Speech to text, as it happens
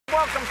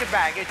welcome to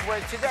Baggage, where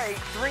today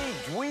 3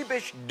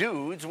 dweebish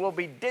dudes will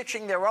be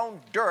ditching their own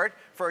dirt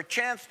for a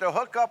chance to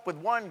hook up with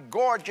one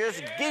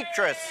gorgeous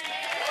geektress.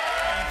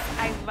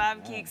 I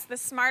love geeks. The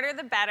smarter,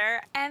 the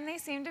better. And they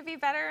seem to be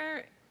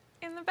better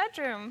in the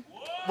bedroom.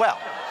 Well,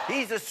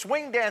 he's a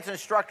swing dance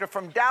instructor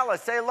from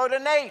Dallas. Say hello to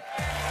Nate.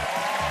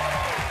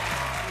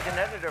 He's an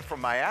editor from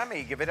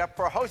Miami. Give it up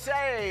for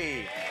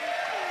Jose.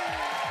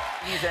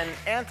 He's an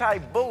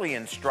anti-bully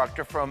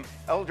instructor from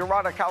El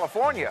Dorado,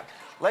 California.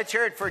 Let's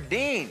hear it for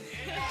Dean.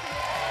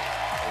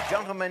 Well,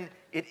 gentlemen,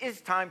 it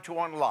is time to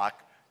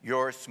unlock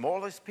your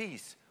smallest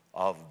piece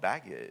of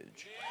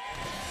baggage.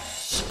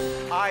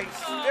 I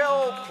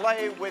still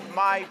play with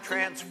my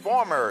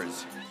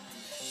Transformers.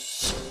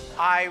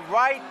 I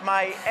write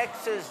my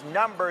ex's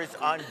numbers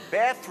on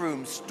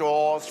bathroom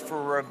stalls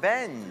for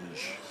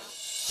revenge.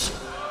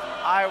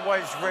 I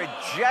was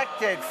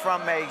rejected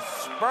from a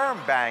sperm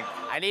bank.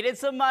 I needed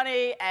some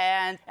money,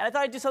 and I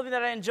thought I'd do something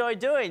that I enjoy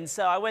doing,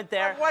 so I went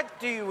there. What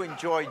do you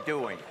enjoy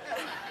doing?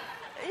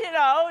 You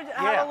know,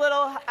 have a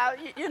little,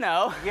 you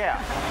know. Yeah.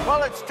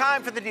 Well, it's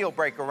time for the deal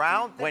breaker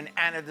round. When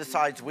Anna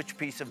decides which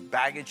piece of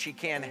baggage she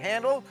can't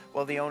handle,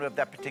 well, the owner of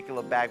that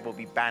particular bag will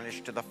be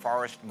banished to the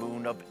forest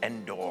moon of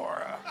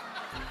Endor.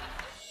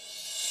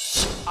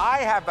 I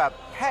have a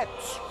pet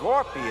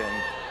scorpion.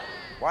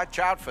 Watch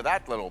out for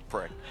that little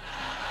prick.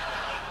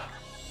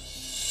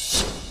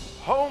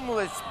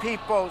 Homeless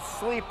people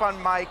sleep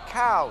on my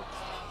couch.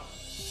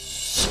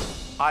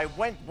 I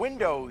went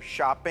window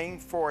shopping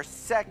for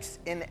sex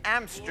in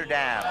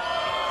Amsterdam.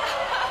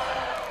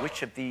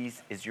 Which of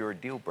these is your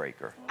deal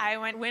breaker? I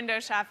went window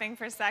shopping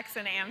for sex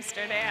in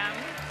Amsterdam.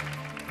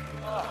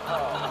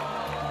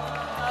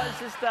 I was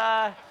just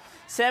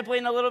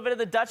sampling a little bit of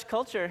the Dutch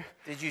culture.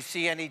 Did you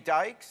see any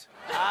dykes?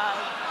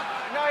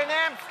 No, in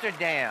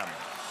Amsterdam.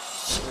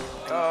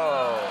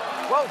 Oh.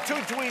 Well, 2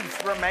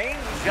 dweebs remain.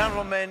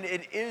 Gentlemen,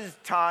 it is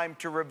time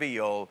to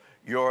reveal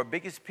your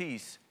biggest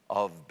piece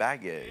of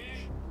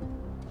baggage.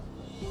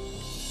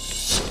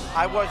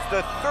 I was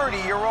the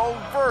 30-year-old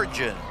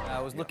virgin.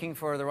 I was looking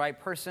for the right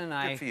person.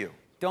 Good for you. I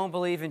don't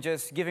believe in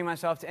just giving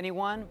myself to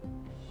anyone.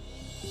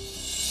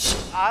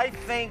 I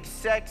think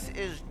sex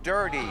is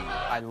dirty.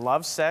 I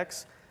love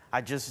sex.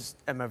 I just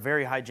am a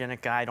very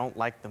hygienic guy. I don't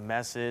like the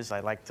messes. I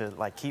like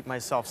to keep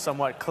myself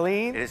somewhat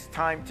clean. It is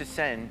time to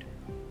send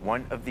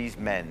one of these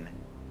men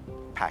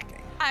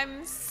packing.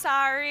 I'm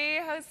sorry,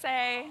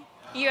 Jose.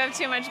 You have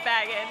too much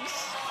baggage.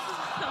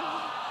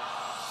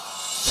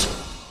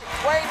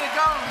 Way to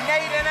go,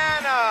 Nate and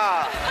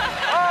Anna!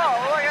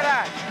 Oh, look at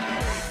that!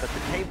 But the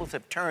tables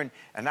have turned,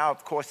 and now,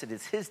 of course, it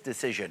is his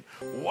decision.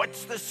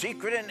 What's the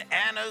secret in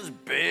Anna's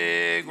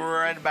big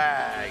red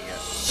bag?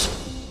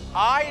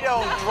 I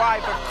don't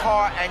drive a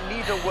car, and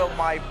neither will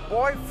my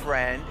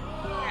boyfriend.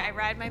 I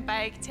ride my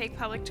bike, take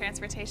public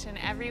transportation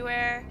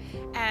everywhere,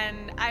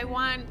 and I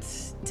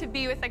want to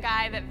be with a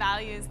guy that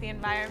values the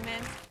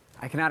environment.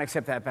 I cannot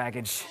accept that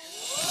baggage.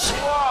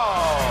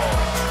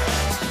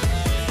 Whoa!